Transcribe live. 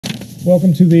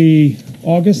Welcome to the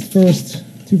August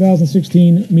 1st,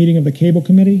 2016 meeting of the Cable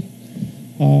Committee.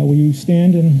 Will you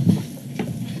stand and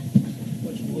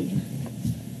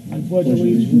I pledge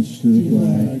allegiance to the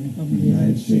flag of the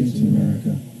United States of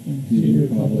America and to the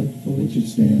republic for which it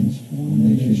stands,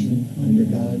 one nation, under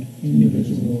God,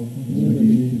 indivisible, with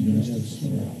liberty and justice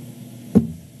for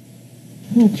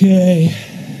all. Okay.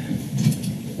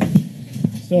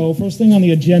 So first thing on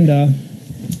the agenda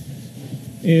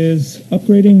is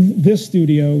upgrading this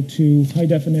studio to high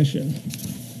definition.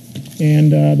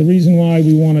 And the reason why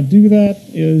we want to do that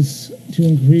is to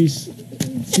increase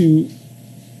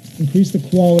the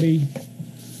quality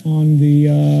on the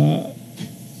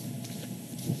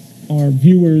our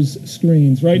viewers'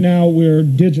 screens. Right now we're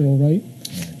digital, right?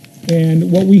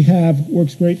 And what we have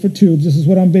works great for tubes. This is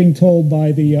what I'm being told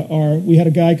by we had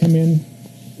a guy come in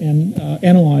and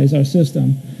analyze our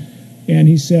system. And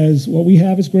he says, what we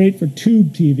have is great for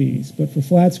tube TVs, but for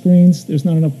flat screens, there's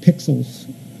not enough pixels.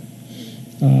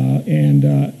 And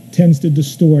tends to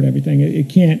distort everything. It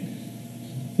can't,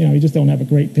 you just don't have a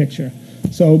great picture.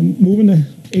 So moving to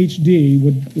HD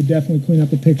would definitely clean up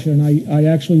the picture. And I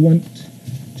actually went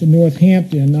to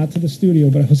Northampton, not to the studio,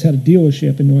 but I was at a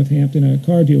dealership in Northampton, a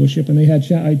car dealership, and they had,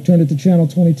 I turned it to channel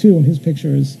 22, and his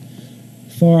picture is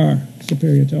far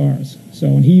superior to ours. So,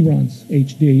 and he runs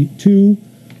HD to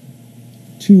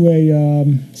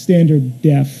a standard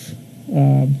def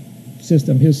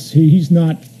system.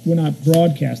 We're not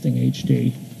broadcasting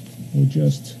HD. We're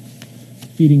just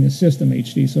feeding the system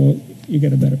HD, so you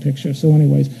get a better picture. So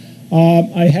anyways, I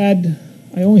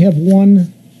only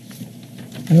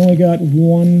got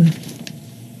one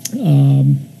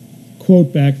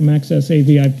quote back from Access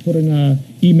AV. I put in an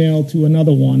email to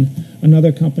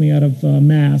another company out of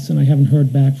Mass, and I haven't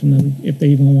heard back from them if they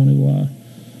even want to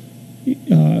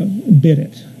bid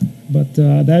it. But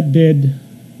that bid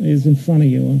is in front of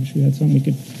you. I'm sure we had something we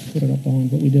could put it up on,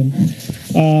 but we didn't.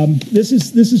 This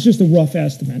is just a rough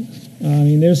estimate. I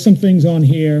mean, there's some things on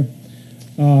here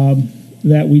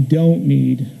that we don't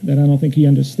need, that I don't think he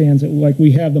understands it. Like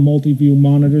we have the multi-view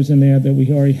monitors in there that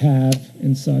we already have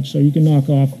and such, so you can knock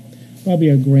off probably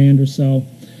 $1,000 or so.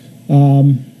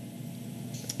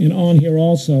 And on here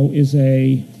also is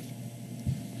a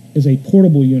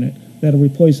portable unit that'll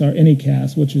replace our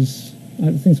Anycast, which is,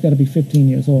 I think it's got to be 15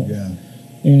 years old. Yeah.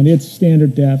 And it's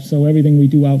standard def, so everything we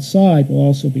do outside will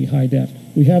also be high def.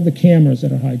 We have the cameras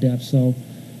that are high def, so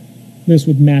this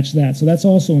would match that. So that's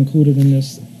also included in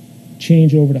this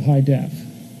change over to high def.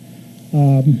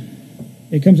 Their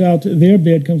bid comes out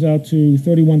to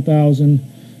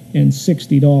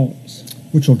 $31,060.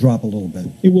 Which will drop a little bit.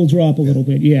 It will drop a little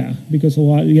bit, yeah, because a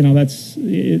lot,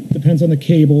 it depends on the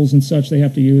cables and such they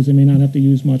have to use. They may not have to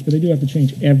use much, but they do have to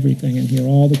change everything in here.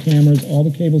 All the cameras, all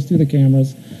the cables to the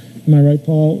cameras. Am I right,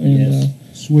 Paul? And, yes.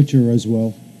 Switcher as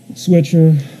well.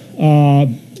 Switcher.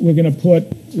 We're going to put,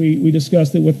 we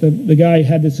discussed it with the guy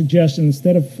had the suggestion,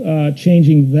 instead of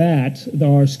changing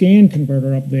our scan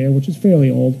converter up there, which is fairly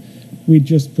old, we'd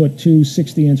just put two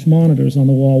 60-inch monitors on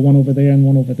the wall, one over there and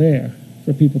one over there,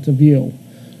 for people to view.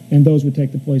 And those would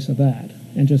take the place of that,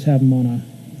 and just have them on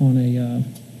a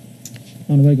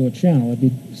regular channel.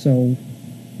 Everything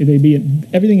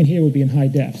in here would be in high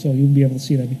def, so you'd be able to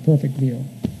see that perfect view.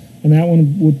 And that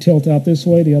one would tilt out this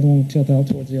way, the other one would tilt out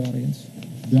towards the audience.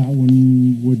 That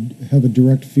one would have a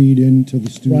direct feed into the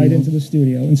studio? Right into the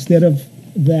studio. Instead of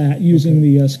that, using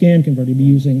the scan converter,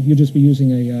 you'd just be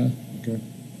using a... okay.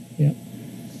 Yeah.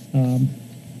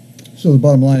 So the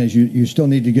bottom line is you still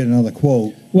need to get another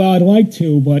quote. Well, I'd like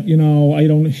to, but, I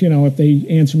don't, if they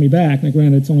answer me back, now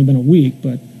granted it's only been a week,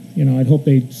 but, I'd hope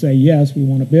they'd say, yes, we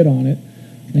want to bid on it.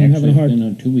 And Actually, it's been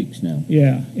on 2 weeks now.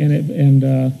 Yeah,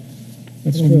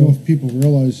 that's I don't know if people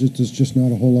realize that there's just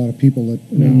not a whole lot of people that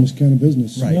run this kind of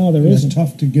business. Right. No, there It's isn't.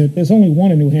 tough to get. There's only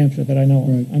one in New Hampshire that I know of.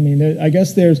 Right. I mean, I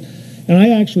guess there's, and I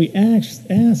actually asked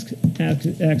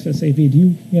Access AV,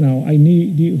 who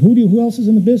else is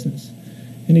in the business?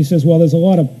 And he says, well, there's a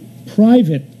lot of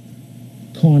private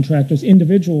contractors,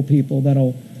 individual people that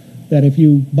if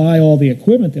you buy all the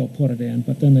equipment, they'll put it in,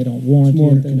 but then they don't warranty It's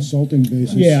more on it. a consulting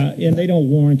basis. Yeah, and they don't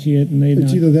warranty it, and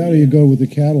It's either that or you go with the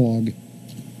catalog.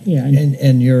 Yeah,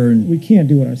 And you're... we can't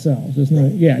do it ourselves. There's no.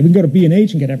 Yeah, we can go to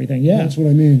B&H and get everything. Yeah, That's what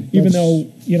I mean. Even though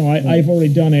I've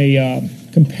already done a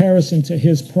comparison to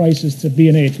his prices to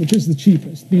B&H, which is the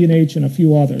cheapest. B&H and a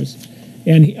few others,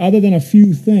 and other than a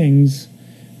few things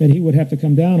that he would have to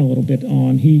come down a little bit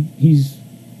on, he's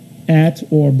at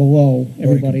or below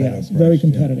everybody else. Very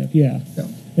competitive. Yeah.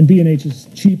 And B&H is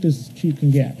cheap as cheap can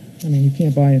get. I mean, you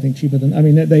can't buy anything cheaper than. I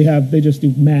mean, they just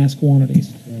do mass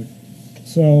quantities. Right.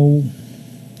 So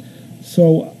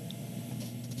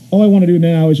all I want to do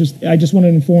now is I just want to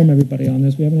inform everybody on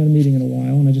this. We haven't had a meeting in a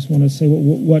while, and I just want to say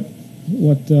what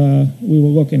we were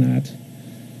looking at,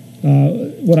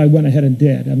 what I went ahead and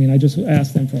did. I mean, I just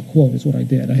asked them for a quote is what I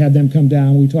did. I had them come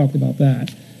down. We talked about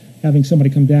that, having somebody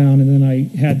come down, and then I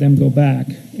had them go back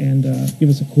and give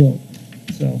us a quote.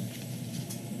 So,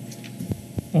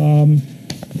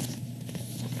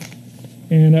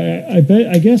 and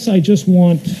I guess I just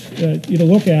want you to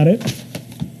look at it,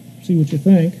 see what you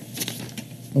think.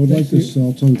 I would like this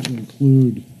also to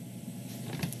include,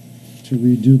 to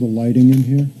redo the lighting in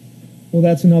here. Well,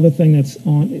 that's another thing that's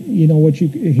on, you know, what he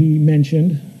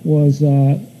mentioned was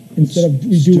instead of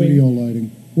redoing... Studio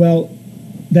lighting. Well,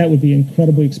 that would be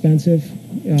incredibly expensive,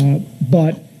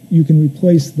 but you can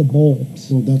replace the bulbs.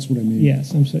 Well, that's what I mean.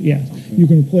 Yes, I'm sorry. Yes, okay. You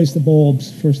can replace the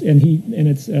bulbs first, and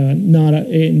it's not.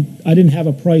 I didn't have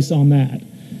a price on that,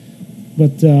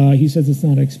 but he says it's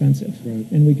not expensive, right.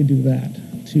 And we could do that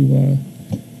to.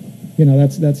 You know,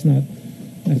 that's not.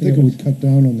 I think it would cut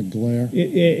down on the glare.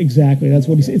 Exactly, that's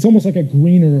what he said. It's almost like a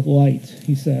greener light,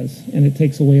 he says, and it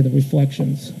takes away the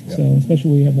reflections. Yep. So,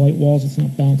 especially when you have white walls, it's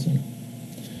not bouncing.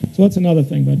 So that's another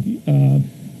thing, but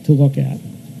to look at.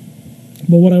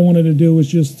 But what I wanted to do was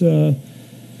just throw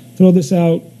this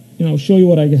out, you know, show you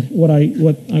what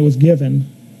I was given,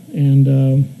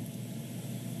 and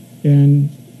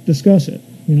discuss it.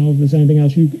 You know, if there's anything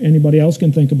else anybody else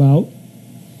can think about.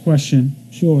 Question.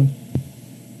 Sure.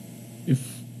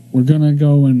 If we're going to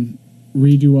go and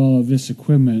redo all of this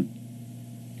equipment,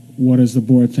 what does the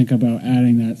board think about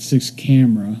adding that 6th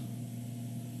camera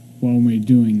while we're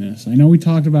doing this? I know we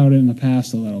talked about it in the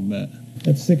past a little bit.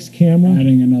 That 6th camera?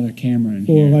 Adding another camera in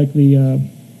for here. For like the...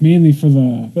 mainly for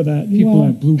that people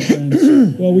that blueprints.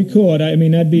 Well, we could. I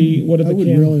mean, that'd be... What are the I would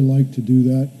really like to do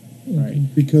that. Right.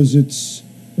 Because it's...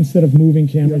 Instead of moving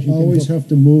cameras, you always have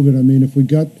to move it. I mean, if we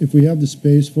have the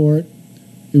space for it,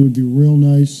 it would be real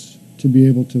nice to be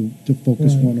able to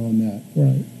focus one on that.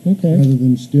 Right. Okay. Rather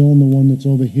than stealing the one that's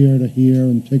over here to here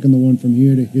and taking the one from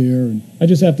here to here. And I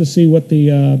just have to see what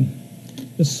the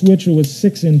switcher with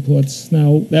 6 inputs.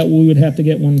 Now that we would have to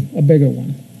get a bigger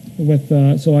one with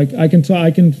so I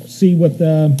can see what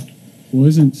the. Well,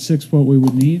 isn't 6 what we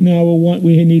would need? No,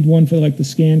 we need one for like the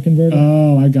scan converter.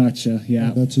 Oh, I gotcha.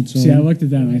 Yeah. That's its own. See, I looked at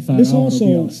that and I thought, this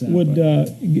also would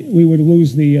we would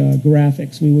lose the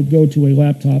graphics. We would go to a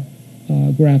laptop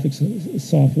graphics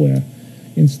software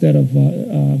instead of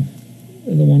the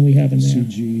one we have in there.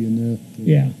 CG in there.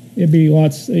 Yeah, it'd be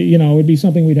lots. You know, it'd be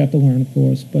something we'd have to learn, of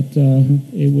course, but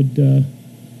it would.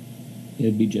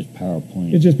 It'd be just PowerPoint.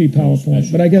 It'd just be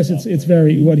PowerPoint, but I guess it's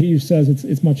very. What he says,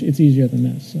 it's easier than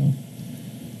this. So.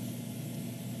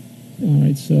 All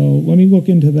right, so let me look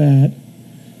into that.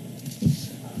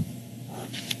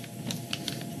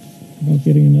 About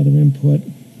getting another input.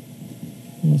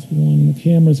 Must be one. The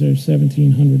cameras are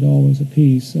 $1,700 a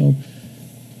piece. So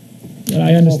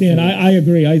I understand. I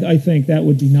agree. I think that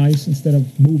would be nice instead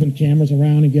of moving cameras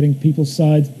around and getting people's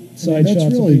side shots.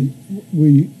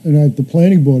 Really, the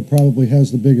planning board probably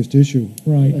has the biggest issue.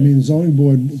 Right. I mean, the zoning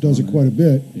board does it quite a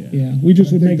bit. Yeah. We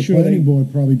just would make sure the planning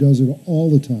board probably does it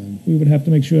all the time. We would have to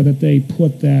make sure that they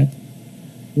put that.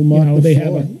 We'll mark they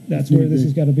have that's where this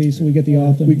has got to be, so we get the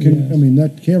author. We can. Yes. I mean,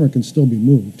 that camera can still be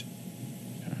moved.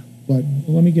 But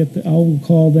let me get I'll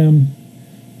call them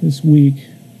this week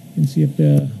and see if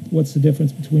what's the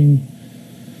difference between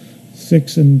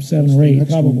 6 and 7 or 8.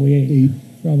 Probably 8.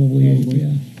 Probably 8.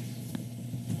 Yeah.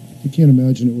 I can't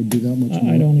imagine it would be that much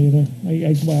more. I don't either.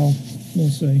 Well, we'll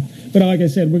see. But like I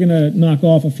said, we're going to knock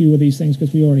off a few of these things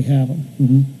because we already have them.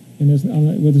 Mm-hmm. And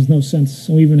there's no sense.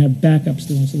 We even have backups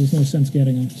to them, so there's no sense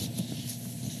getting them.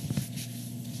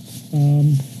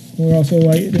 We're also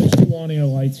there's 2 on-air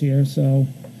lights here, so,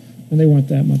 and they weren't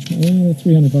that much more. Well, they're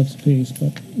 $300 a piece,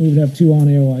 but we would have 2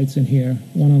 on-air lights in here.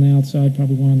 One on the outside,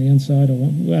 probably one on the inside, or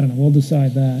one, I don't know. We'll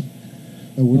decide that.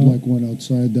 I would like one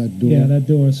outside that door. Yeah, that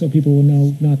door, so people will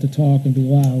know not to talk and be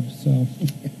loud. So,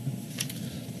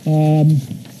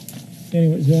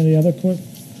 anyway, is there any other quick?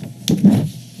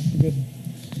 Good.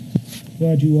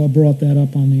 Glad you brought that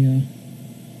up on the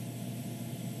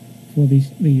for the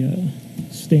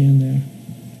stand there.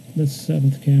 That's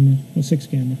 7th camera or 6th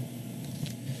camera.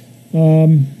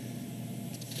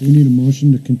 Do we need a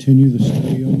motion to continue the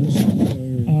study on this,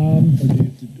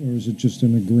 or is it just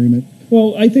an agreement?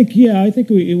 Well, I think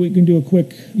we can do a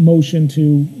quick motion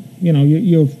to, you know,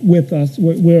 you're with us.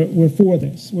 We're for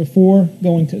this. We're for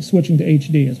switching to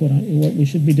HD is what we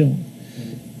should be doing.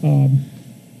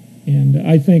 And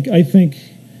I think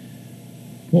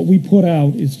what we put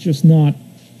out is just not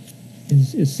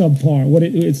is subpar.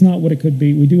 It's not what it could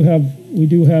be. We do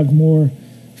have more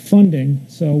funding,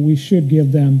 so we should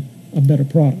give them a better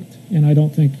product. And I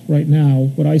don't think right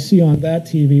now, what I see on that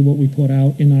TV, what we put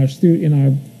out in our in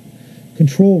our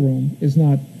control room is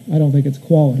not, I don't think it's I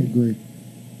quality. agree.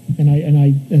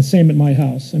 And same at my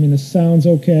house. I mean, the sound's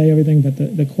okay, everything, but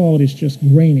the quality's just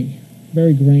grainy,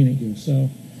 very grainy. Yes. So, I'll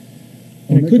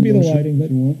and it make could a be the motion lighting, but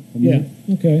if you want. I'll yeah,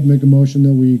 okay. make a motion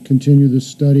that we continue the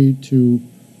study to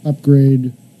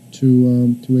upgrade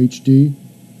to HD.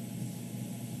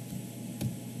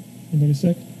 Anybody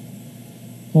second?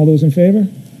 All those in favor?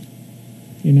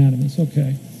 Unanimous,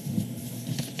 okay.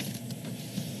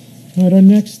 All right, our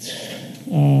next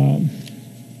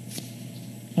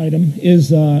item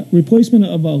is replacement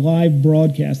of a live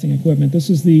broadcasting equipment. This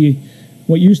is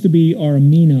what used to be our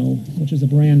Amino, which is a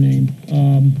brand name.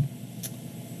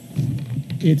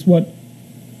 It's what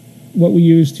we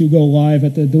use to go live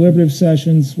at the deliberative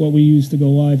sessions, what we use to go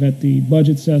live at the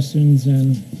budget sessions,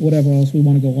 and whatever else we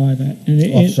want to go live at. And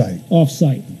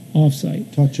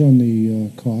Off-site. Touch on the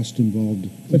cost involved.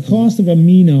 The cost of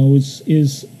Aminos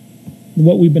is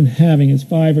what we've been having is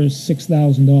 $5,000 or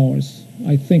 $6,000.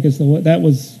 I think that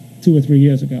was 2 or 3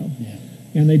 years ago,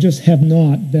 and they just have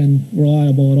not been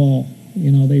reliable at all.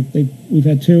 You know, we've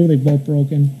had 2, they've both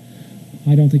broken.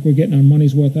 I don't think we're getting our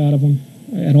money's worth out of them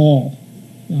at all.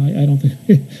 I don't think.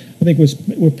 I think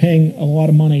we're paying a lot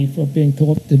of money for being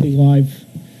told to be live.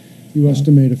 You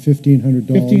estimate $1,500.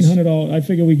 $1,500. I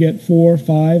figure we get 4 or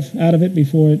 5 out of it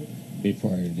before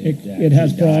it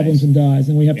has problems and dies,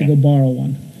 and we have to go borrow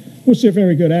one. Which they're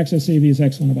very good. Access TV is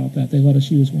excellent about that. They let us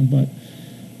use one, but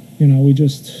you know,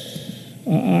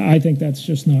 I think that's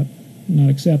just not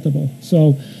acceptable.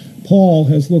 So Paul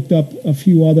has looked up a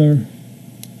few other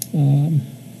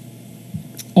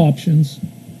options.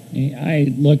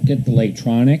 I looked at the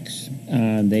electronics.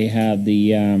 They have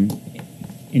the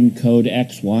Encode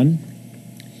X1,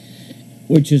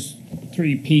 which is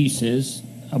 3 pieces,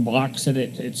 a box that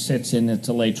it sits in, it's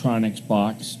electronics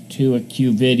box, to a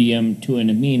QVidium, to an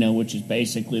Amino, which is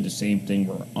basically the same thing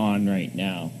we're on right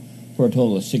now, for a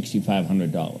total of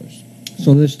 $6,500.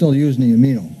 So they're still using the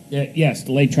Amino? Yes,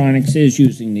 the electronics is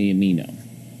using the Amino.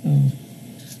 Oh.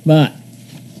 But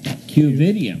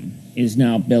QVidium is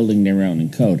now building their own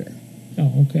encoder.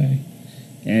 Oh, okay.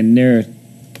 And the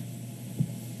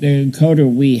encoder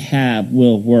we have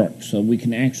will work, so we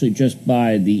can actually just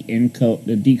buy the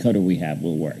decoder we have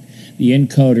will work. The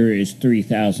encoder is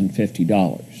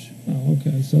 $3,050. Oh,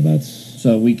 okay.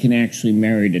 So we can actually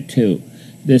marry the two.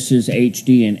 This is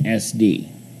HD and SD.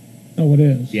 Oh, it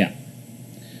is. Yeah.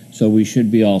 So we should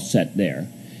be all set there.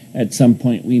 At some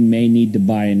point, we may need to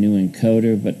buy a new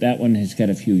encoder, but that one has got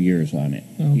a few years on it.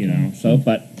 Okay. You know. So,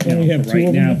 but you we know, have for 2 right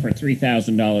of now, them? for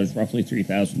 $3,000, roughly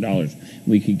 $3,000,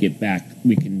 we could get back.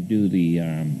 We can do the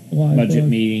Live budget plug.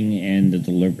 meeting and the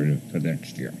deliberative for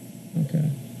next year.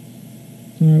 Okay.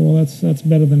 All right. Well, that's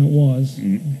better than it was.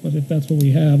 But if that's what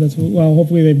we have, well.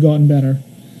 Hopefully they've gotten better.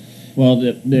 Well,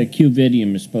 the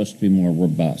QVidium is supposed to be more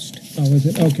robust. Oh, is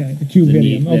it? Okay. The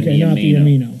QVidium. Than Okay, the not the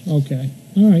Amino. Amino. Okay.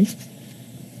 All right.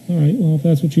 All right. Well, if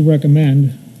that's what you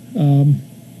recommend,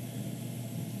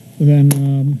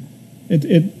 then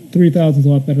it 3,000 is a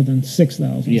lot better than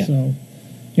 6,000. Yeah. So,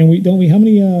 and how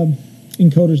many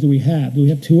encoders do we have? Do we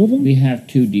have 2 of them? We have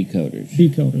 2 decoders.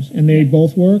 Decoders, and they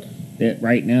both work.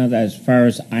 Right now, as far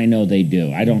as I know, they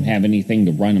do. I don't have anything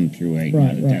to run them through right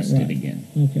now to test right. it again.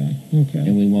 Okay. Okay.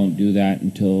 And we won't do that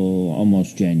until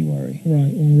almost January.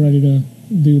 Right. When we're ready to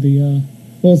do the.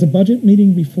 Well, is the budget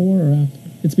meeting before or after?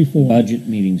 It's before. Budget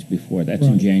meetings before. That's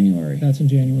in Right. January. That's in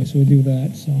January, so we do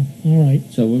that. So, all right.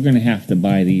 So we're going to have to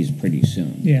buy these pretty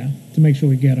soon. Yeah, to make sure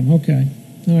we get them. Okay.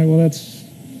 All right. Well,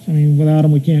 without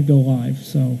them, we can't go live.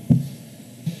 So,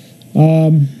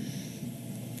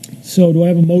 so do I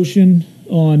have a motion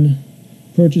on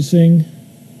purchasing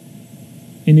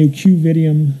a new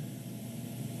QVidium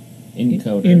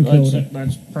Encoder.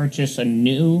 Let's purchase a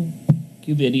new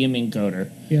QVidium encoder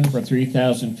Yeah. for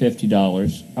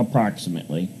 $3,050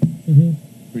 approximately. Mhm.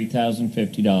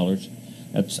 $3,050.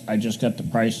 I just got the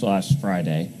price last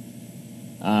Friday.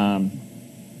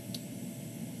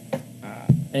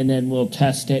 And then we'll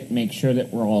test it, make sure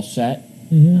that we're all set.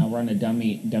 Mhm. I'll run a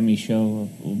dummy show.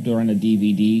 We'll run a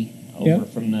DVD over Yeah.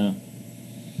 from the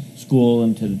school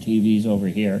into the TVs over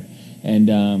here, and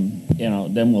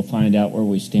then we'll find out where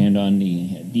we stand on the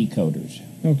decoders.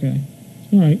 Okay.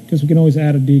 All right, because we can always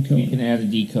add a We decoder. can add a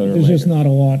decoder There's later. just not a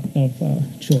lot of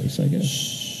choice, I guess.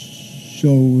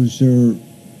 So is there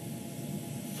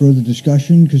further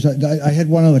discussion? Because I had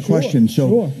one other question. So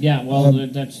Sure. Yeah, well,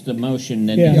 that's the motion.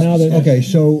 Then Yeah, there's now that- discussion. okay,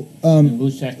 so And who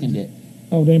seconded it?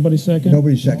 Oh, did anybody second?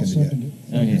 nobody seconded it.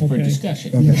 Okay, for Okay.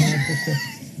 discussion. Okay.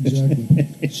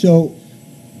 Exactly. So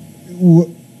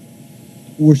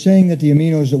we're saying that the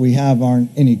aminos that we have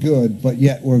aren't any good, but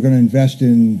yet we're going to invest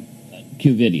in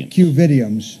Qvidium.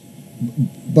 Qvidiums,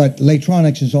 but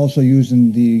Latronics is also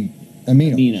using the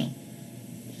aminos. Amino.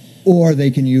 Or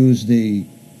they can use the...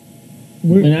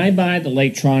 When I buy the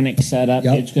Latronic setup,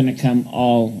 Yep. it's going to come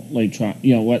all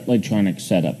what Latronic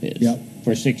setup is. Yep.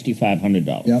 For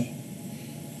 $6,500. Yep.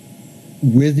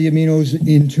 With the aminos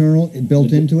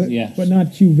built into it? Yes. But not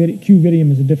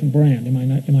Qvidium is a different brand. Am I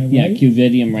right? Yeah,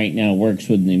 Qvidium right now works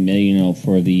with the Amino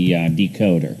for the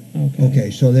decoder. Okay.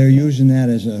 Okay, so they're using that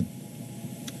as a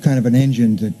kind of an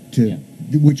engine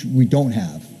which we don't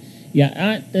have.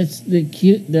 Yeah, that's the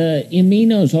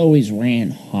Aminos always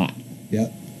ran hot.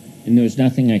 Yep. And there was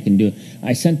nothing I can do.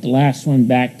 I sent the last one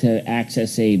back to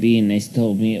Access AV, and they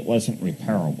told me it wasn't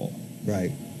repairable.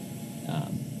 Right.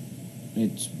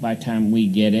 It's by the time we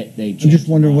get it, they. I'm just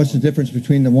wondering what's the difference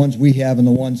between the ones we have and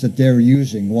the ones that they're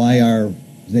using. Why are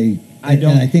they? I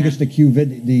don't. And I think it's the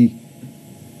Qvidium.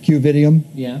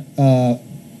 Yeah,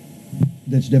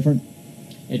 That's different.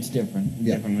 it's different.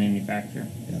 Yeah. Different manufacturer.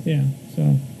 Yeah.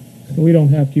 So, but we don't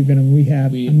have Qvidium. We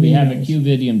have We have a Aminos.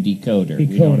 Qvidium decoder. We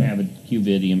don't have a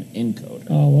Qvidium encoder.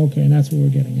 Oh, okay, and that's what we're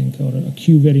getting encoded. A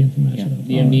Qvidium from that. Yeah, setup.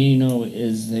 the All right. Amino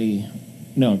is the.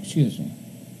 No, excuse me.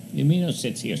 The Amino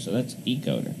sits here, so that's a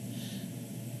decoder.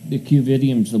 The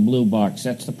Qvidium's the blue box.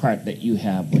 That's the part that you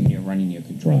have when you're running your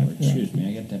controller. Right, right. Excuse me,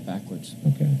 I got that backwards.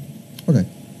 Okay. Okay.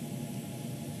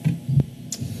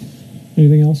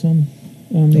 Anything else on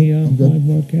the I'm good. live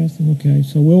broadcasting? Okay,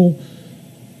 so we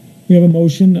have a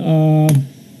motion.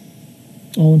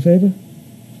 All in favor?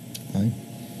 Aye.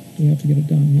 We have to get it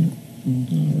done, yeah.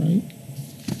 All right.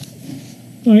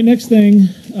 All right, next thing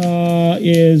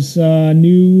is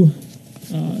new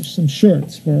some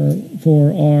shirts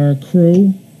for our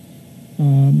crew.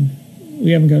 We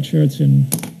haven't got shirts in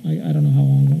I don't know how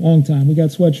long time. We got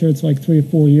sweatshirts like 3 or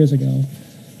 4 years ago.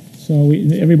 So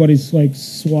everybody's like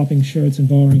swapping shirts and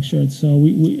borrowing shirts. So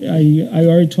I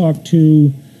already talked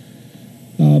to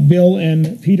Bill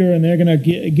and Peter, and they're going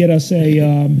to get us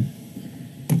a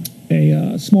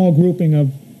small grouping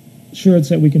of shirts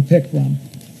that we can pick from.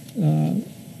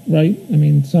 Right? I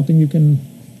mean, something we can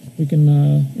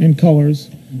and colors.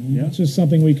 Yeah. It's just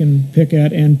something we can pick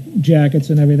at, and jackets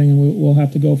and everything, and we'll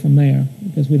have to go from there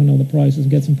because we don't know the prices.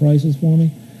 Get some prices for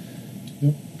me.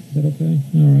 Yep. Is that okay?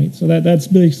 All right. So that's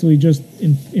basically just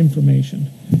information.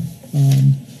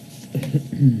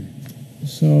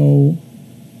 So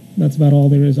that's about all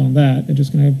there is on that. They're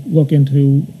just going to look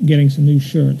into getting some new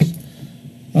shirts.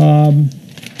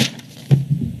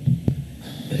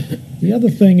 The other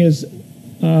thing is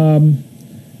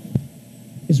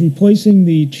replacing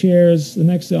the chairs. The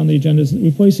next on the agenda is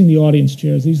replacing the audience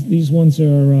chairs. These ones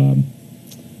are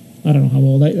I don't know how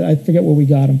old. I forget where we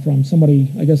got them from. Somebody,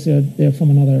 I guess they're from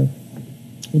another.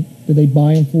 Did they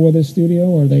buy them for this studio,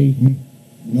 or they?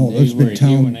 No, They those were been here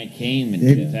when town. I came in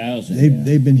They- 2000.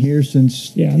 They've been here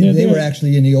since. Yeah, and they they're- were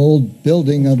actually in the old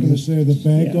building I of. was going to say the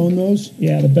bank Yeah. owned those.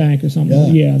 Yeah, the bank or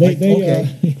something. Yeah, they okay.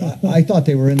 I thought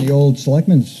they were in the old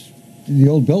selectmen's, the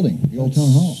old building, the old town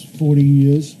hall. 40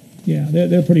 years. yeah,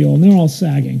 they're pretty old. And they're all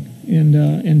sagging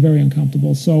and very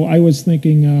uncomfortable. So I was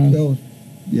thinking. So,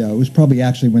 yeah, it was probably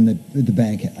actually when the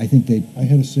bank. I think they. I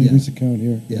had a savings account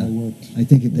here Yeah. when I worked. I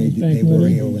think they Bank were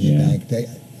money? here when Yeah. the bank.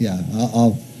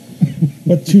 I'll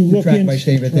But to look retract in, my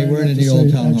statement. They Trying weren't not in to the old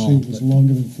say- town actually, hall. it was but-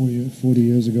 longer than 40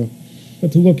 years ago.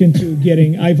 but to look into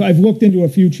getting. I've looked into a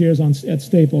few chairs at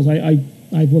Staples.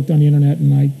 I've looked on the internet,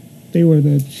 and they were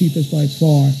the cheapest by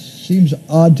far. Seems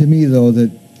odd to me though that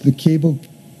the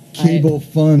cable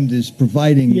fund is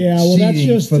providing Yeah, well, that's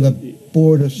seating just- for the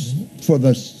board of for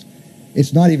the.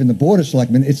 It's not even the board of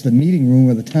selectmen; it's the meeting room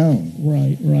of the town.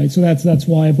 Right. So that's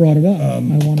why I brought it up. I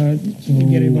want to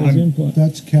get everybody's input.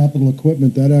 That's capital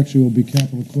equipment. That actually will be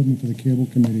capital equipment for the cable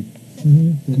committee.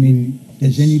 I mean,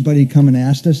 has anybody come and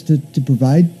asked us to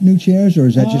provide new chairs, or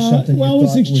is that just something? Well, you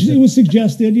thought it was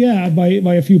suggested, yeah, by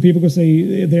a few people because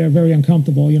they're very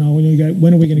uncomfortable. You know,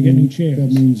 when are we going to get new That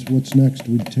chairs? means what's next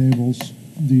with tables,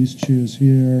 these chairs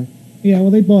here, Yeah,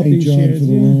 well, they bought St. these John chairs. for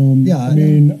the Yeah. room. Yeah, I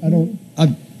mean, I don't.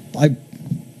 I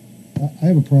I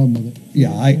have a problem with it.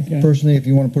 yeah, I Okay. personally, if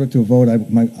you want to put it to a vote,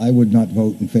 I would not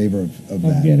vote in favor of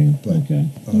that. Of getting but okay.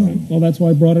 All right. Well, that's why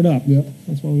I brought it up. Yep.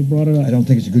 That's why we brought it up. I don't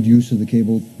think it's a good use of the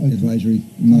cable I- advisory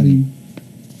money.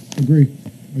 Agree.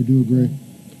 I do agree.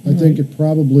 I All think right. it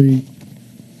probably.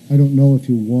 I don't know if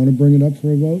you want to bring it up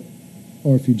for a vote,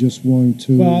 or if you just want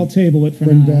to Well, I'll table it for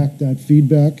bring now. back that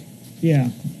feedback. Yeah,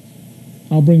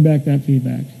 I'll bring back that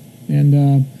feedback,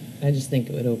 and I just think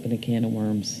it would open a can of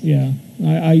worms. yeah,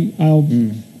 I'll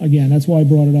again. That's why I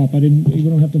brought it up. We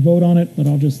don't have to vote on it, but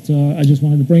I just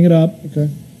wanted to bring it up. Okay.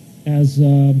 as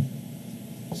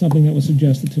something that was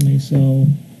suggested to me. So,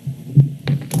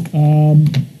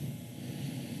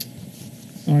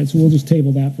 all right, so we'll just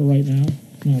table that for right now.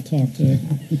 And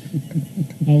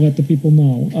I'll let the people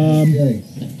know. Okay.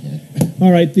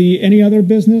 All right, any other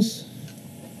business?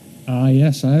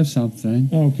 Yes, I have something.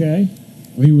 Okay.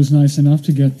 He was nice enough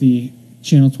to get the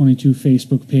Channel 22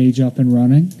 Facebook page up and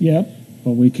running, Yep.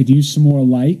 but we could use some more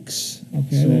likes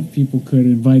Okay. so that people could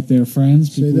invite their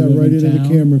friends. Say people that who live right in into the town,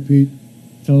 camera, Pete.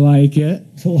 to like it.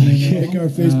 To like it. Like our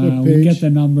Facebook We page. get the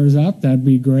numbers up. That'd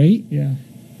be great. Yeah.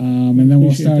 And then we'll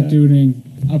Appreciate start that. doing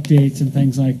updates and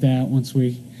things like that once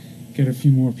we get a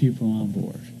few more people on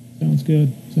board. Sounds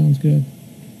good. Sounds good.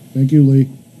 Thank you, Lee.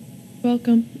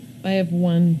 Welcome. I have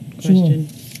one Sure. question.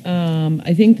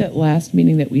 I think that last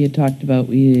meeting that we had talked about,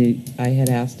 I had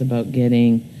asked about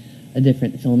getting a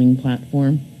different filming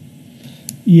platform.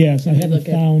 Yes, I Did you haven't look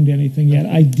at- found anything yet.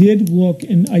 I did look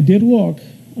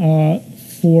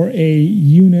for a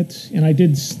unit, and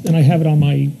I have it on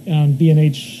my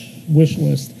B&H wish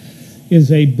list.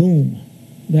 Is a boom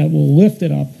that will lift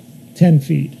it up 10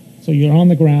 feet. So you're on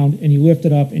the ground and you lift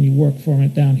it up and you work from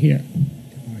it down here.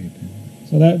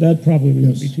 So that probably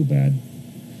wouldn't be Yes. too bad,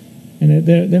 and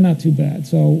they're not too bad.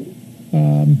 So.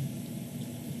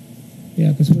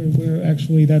 Yeah, because we're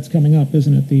actually, that's coming up,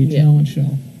 isn't it? The Yeah. talent show.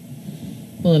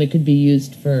 Well, and it could be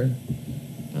used for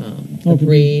Oh, the could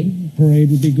parade be-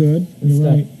 Parade would be good. and You're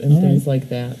stuff right. and All things right. like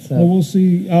that. So Well, we'll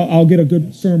see. I'll get a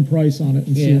good firm price on it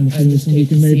and see yeah, how I much it is, just and we hate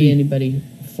to can see maybe. anybody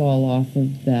fall off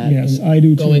of that. Yes, and I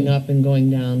do too. Going up and going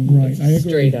down. Right, It's I agree.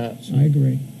 Straight up. I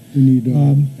agree. We need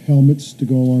helmets to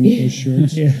go along with those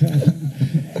shirts. Yeah,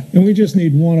 and we just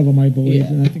need one of them, I believe, Yeah.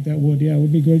 and I think that would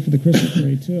be great for the Christmas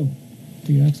parade too.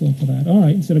 Be excellent for that. All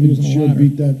right, instead of You using a should ladder.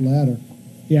 beat that ladder.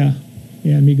 Yeah,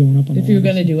 and me going up on. If the you're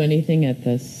ladders. going to do anything at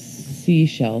the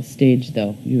seashell stage,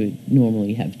 though, you would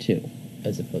normally have two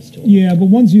as opposed to one. Yeah, but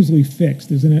one's usually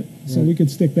fixed, isn't it? So Right. we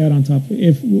could stick that on top.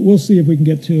 If we'll see if we can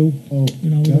get two. Oh, You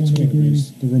know, we don't that's wanna be what it greedy.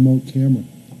 is, the remote camera.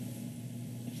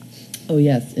 Oh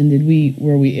yes, and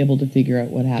were we able to figure out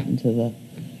what happened to the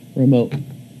remote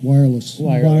Wireless.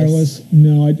 wireless?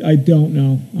 No, I don't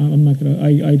know. I'm not gonna.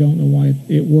 I don't know why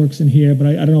it works in here, but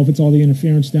I don't know if it's all the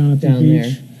interference down at the Down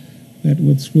beach that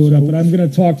would screw it up. But I'm gonna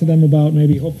talk to them about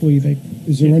maybe. Hopefully they.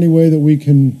 Is there any way that we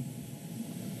can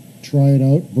try it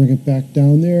out, bring it back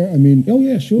down there? I mean, Oh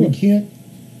yeah, sure. we can't,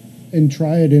 and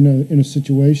try it in a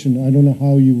situation. I don't know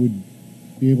how you would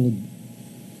be able to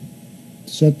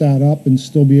set that up and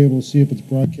still be able to see if it's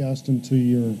broadcasting to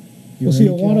your. Well, see,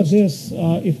 a lot of this,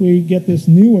 if we get this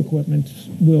new equipment,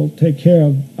 we'll take care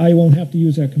of. I won't have to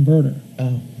use that converter.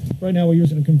 Oh, Right now, we're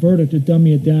using a converter to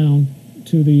dummy it down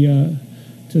to the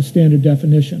to standard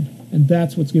definition, and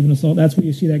that's what's giving us all. That's where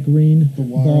you see that green The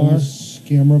bar, wireless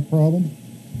camera problem.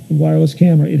 the wireless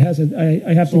camera. It has a.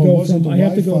 I have So to it go wasn't from. the I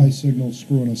have to Wi-Fi go. signal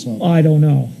screwing us up. I don't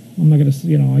know. I'm not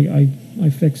gonna. I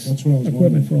fix That's what I was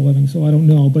equipment for a living, so I don't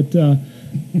know. But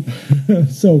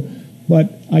but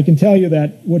I can tell you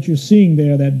that what you're seeing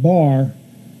there, that bar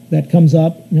that comes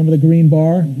up. Remember the green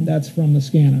bar? Mm-hmm. That's from the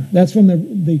scanner. That's from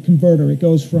the converter. It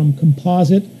goes from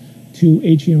composite to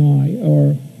HDMI,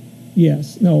 or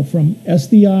from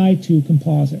SDI to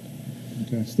composite.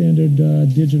 Okay. Standard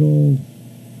digital.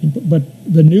 But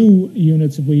the new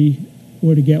units, if we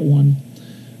were to get one,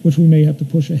 which we may have to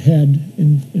push ahead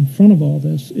in front of all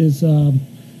this, is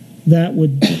that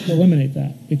would eliminate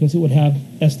that, because it would have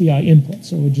SDI input,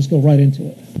 so it would just go right into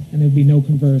it, and there'd be no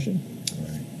conversion.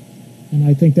 And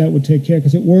I think that would take care,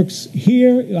 because it works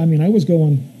here. I mean, I was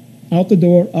going out the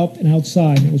door, up and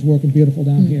outside, and it was working beautiful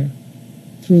down here,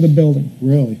 through the building.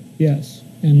 Really? Yes.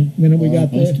 And then we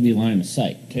got there. Supposed to be line of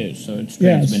sight too, so it's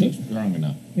Yeah, transmitting strong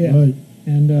enough. Yeah. Right.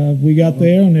 And we got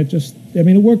there, and it just, I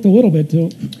mean, it worked a little bit till,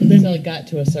 but then until it got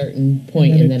to a certain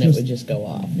point, And and then then it it just- would just go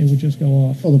off. it would just go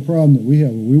off. Well, the problem that we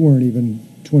have, we weren't even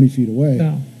 20 feet away.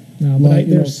 No, but Like,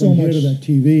 you know, there's so from here much. to that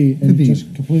TV, Could and be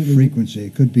just completely. frequency.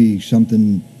 It could be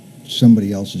something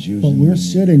somebody else is using. But we're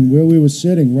sitting where we were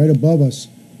sitting, right above us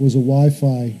was a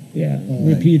Wi-Fi Yeah,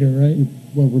 repeater, right?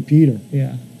 repeater.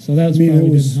 Yeah. So that I mean, probably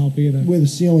it was didn't help either. where the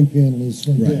ceiling panel is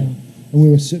right Right. there, and we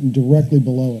were sitting directly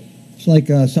below it. It's like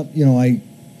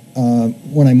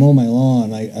when I mow my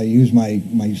lawn, I use my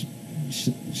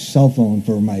cell phone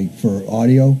for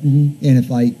audio, Mhm. and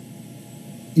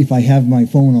if I have my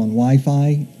phone on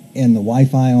Wi-Fi and the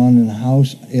Wi-Fi on in the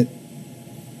house,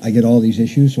 I get all these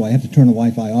issues, so I have to turn the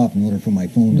Wi-Fi off in order for my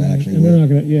phone to Right. actually And they're work.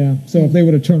 not gonna, yeah. So if they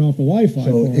were to turn off the Wi-Fi,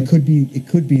 So for it could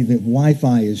be that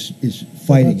Wi-Fi is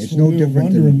fighting. That's It's what no we were different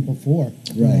wondering than before.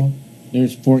 you Right. know?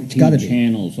 There's 14 gotta be.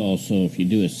 channels also. If you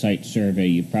do a site survey,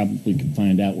 you probably can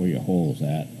find out where your hole's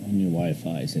at on your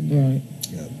Wi-Fi's. And right.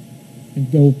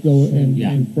 and go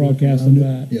Yeah. and broadcast Work on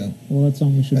around that. Yeah. Well, that's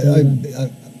something we should do then.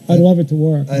 I, I'd love it to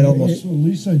work. I'd almost- So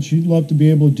Lee said she'd love to be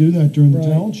able to do that during the Right.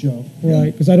 talent show.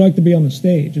 Right, because I'd like to be on the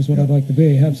stage, is what I'd like to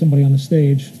be, have somebody on the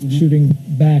stage shooting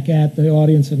back at the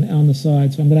audience and on the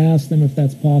side. So I'm going to ask them if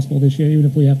that's possible this year, even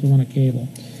if we have to run a cable.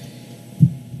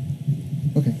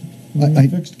 okay. A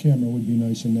fixed camera would be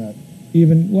nice in that.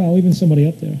 Even somebody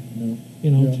up there,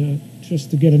 Yeah. to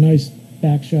just to get a nice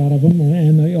back shot of them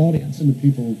and the audience. And the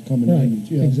people coming Right, in.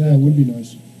 Yeah, exactly. that would be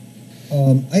nice.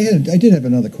 I did have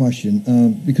another question.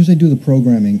 Because I do the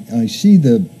programming, I see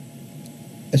the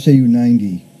SAU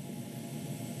 90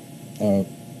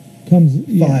 Comes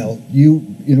yeah, file.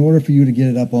 In order for you to get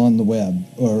it up on the web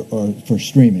or for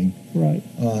streaming, right.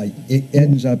 it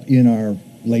ends up in our Yeah,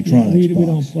 electronics we box.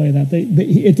 don't play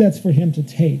that. That's for him to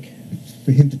take.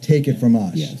 For him to take it from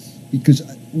us. Yes. Because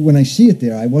when I see it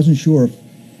there, I wasn't sure if,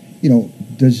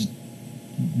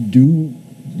 do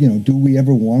we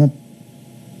ever want to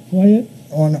Play it.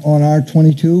 on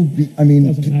R22? I mean,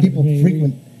 Doesn't matter to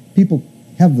me. people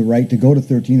have the right to go to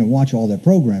 13 and watch all their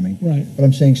programming. Right. But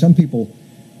I'm saying some people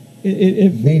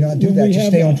If may not do when that. we Just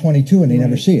have stay on that- 22 and they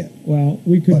never Right. see it. Well,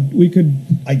 we could.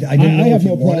 I didn't know have if you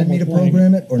no wanted problem me to with playing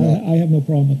program it or not. I have no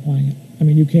problem with playing it. I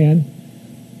mean, you can.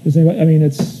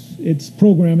 It's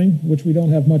programming, which we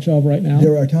don't have much of right now.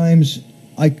 There are times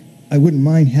I wouldn't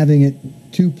mind having it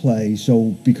to play.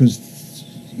 So because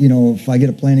if I get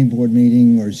a planning board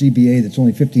meeting or ZBA that's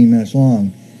only 15 minutes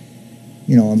long,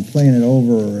 I'm playing it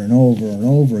over and over and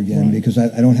over again Right. because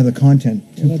I don't have the content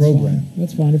to Well, program.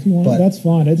 That's fine. If you want, But- that's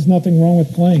fine. There's nothing wrong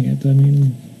with playing it. I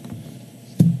mean,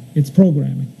 it's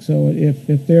programming. So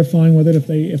if they're fine with it,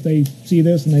 if they see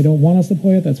this and they don't want us to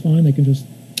play it, that's fine. They can just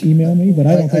email me. But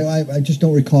I don't think. I just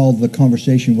don't recall the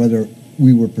conversation whether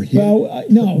we were prohibited. Well,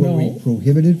 no, were we no.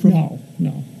 prohibited from?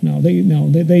 No.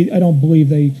 They. I don't believe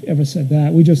they ever said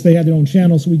that. They had their own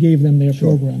channel, so we gave them their Sure.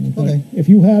 programming. But Okay. if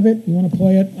you have it, you want to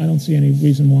play it, I don't see any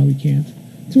reason why we can't.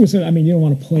 To a certain, I mean, you don't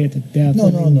want to play it to death. No,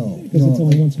 I no, mean, no. because it's No,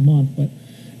 only once a month. But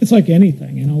it's like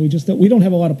anything, we don't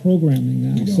have a lot of programming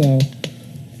now. We don't. So,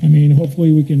 I mean,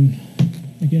 hopefully we can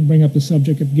again bring up the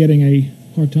subject of getting a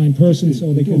part-time person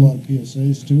so they do a can. lot of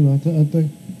PSAs too, aren't they?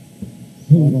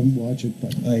 Well, I don't watch it,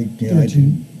 but I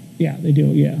 13. Yeah, they do.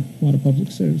 Yeah, a lot of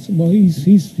public service. Well,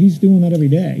 he's doing that every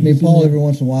day. I mean, Paul every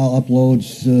once in a while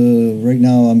uploads. Right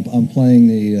now, I'm playing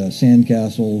the sand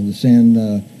castle, the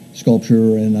sand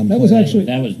sculpture, and I'm. That was playing- actually-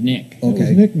 That was Nick. That was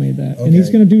Okay. Nick made that, and he's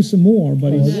Okay. going to do some more.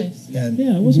 But he's Nice. and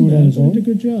yeah, it wasn't Do it on bad. his He own? did a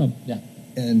good job.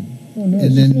 and Oh, nice.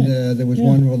 and then Yeah. there was Yeah.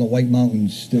 one on the White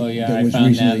Mountains that, Oh yeah, that I was found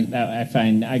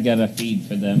recently. I got a feed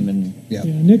for them, and Yeah.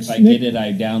 Yeah, Nick's, if I Nick, get it,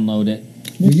 I download it.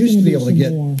 Nick's We used to gonna be do able to some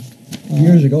get- more.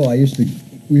 Years ago,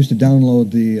 we used to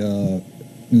download the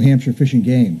New Hampshire Fish and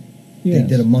Game. Yes. They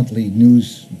did a monthly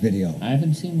news video. I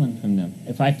haven't seen one from them.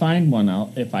 If I find one, I'll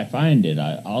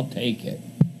take it.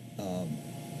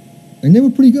 And they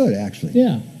were pretty good, actually.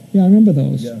 Yeah, I remember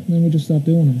those. Yeah. Then we just stopped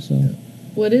doing them. So Yeah.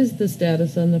 What is the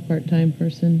status on the part-time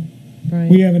person, Brian?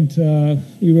 we haven't.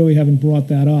 We really haven't brought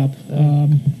that up.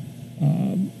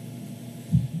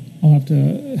 I'll have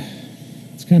to.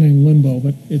 It's kind of in limbo,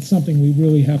 but it's something we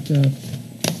really have to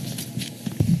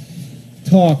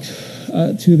talk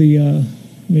to the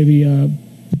maybe. I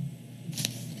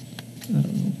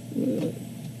don't know.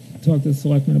 Talk to the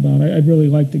selectmen about. I'd really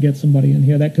like to get somebody in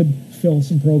here that could fill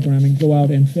some programming, go out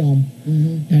and film,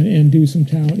 and do some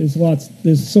talent.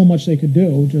 There's so much they could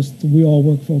do. Just we all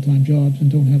work full-time jobs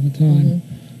and don't have the time.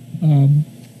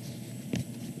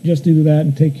 Just do that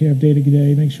and take care of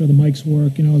day-to-day, make sure the mics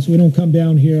work, so we don't come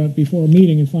down here before a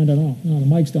meeting and find out, oh, no, the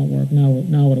mics don't work. Now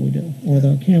what do we do? Or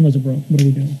the cameras are broke. What do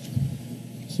we do?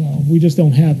 So we just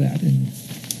don't have that. And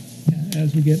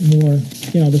as we get more,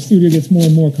 the studio gets more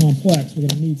and more complex, we're going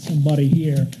to need somebody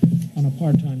here on a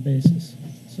part-time basis.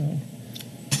 So.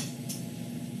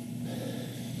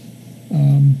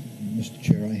 Mr.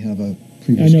 Chair, I have a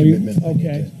previous I know you- commitment. I need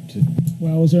okay. to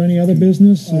Well, is there any other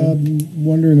business? I'm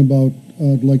wondering about,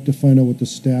 I'd like to find out what the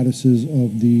status is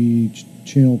of the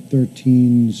Channel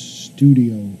 13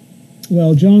 studio.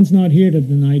 Well, John's not here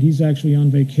tonight. He's actually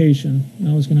on vacation.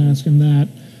 I was going to ask him that.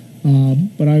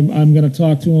 But I'm going to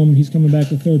talk to him. He's coming back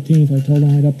the 13th. I told him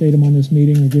I'd update him on this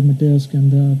meeting or give him a disc,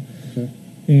 and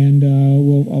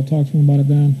I'll talk to him about it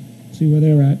then, see where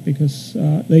they're at, because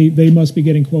they must be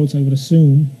getting quotes, I would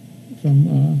assume,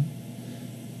 from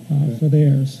for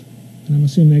theirs. And I'm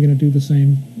assuming they're going to do the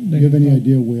same. Do you have any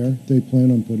idea where they plan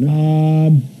on putting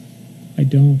it? I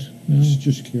don't. No,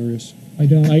 Just curious. I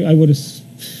don't. I would have.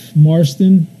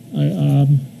 Marston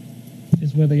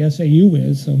is where the SAU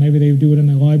is, so maybe they do it in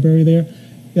the library there.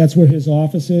 That's where his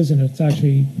office is, and it's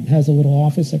actually has a little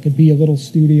office that could be a little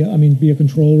studio. I mean, be a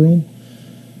control room,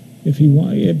 if he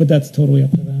want. Yeah, but that's totally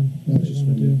up to them what they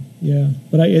want to do. Yeah,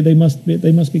 but they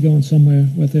must be going somewhere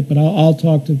with it. But I'll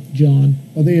talk to John.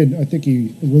 Well, I think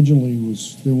he originally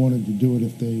they wanted to do it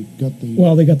if they got the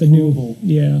Well, they got the approval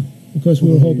new. Yeah, because for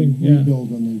we were the hoping. Yeah.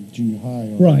 rebuild on the junior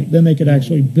high. Right, then they could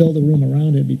actually build a room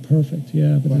around it. It'd be perfect.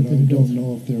 Yeah, but But I that didn't go don't through.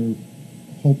 know if they're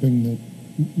hoping that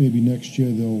maybe next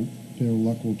year their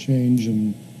luck will change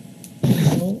and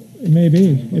Well, it may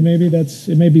be. It may be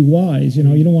it may be wise. You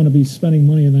know, you don't want to be spending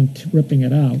money and then ripping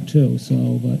it out too. So,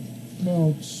 but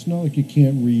well, it's not like you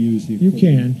can't reuse the you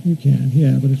equipment. can,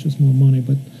 yeah. But it's just more money.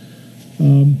 But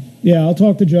yeah, I'll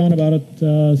talk to John about it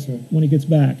when he gets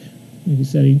back. Like he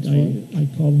said, I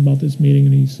called him about this meeting,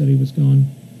 and he said he was gone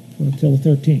till the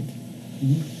 13th.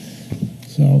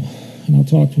 So, and I'll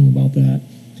talk to him about that.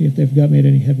 See if they've made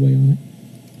any headway on it.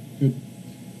 Good.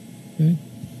 Okay.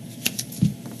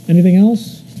 Anything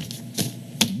else?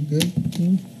 Good. Is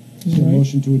there a All right.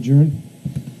 motion to adjourn?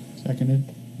 Seconded.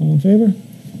 All in favor?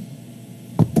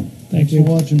 Thank Thanks you.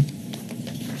 for watching.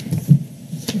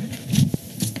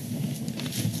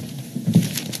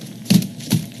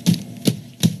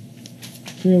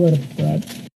 See you later,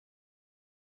 Brad.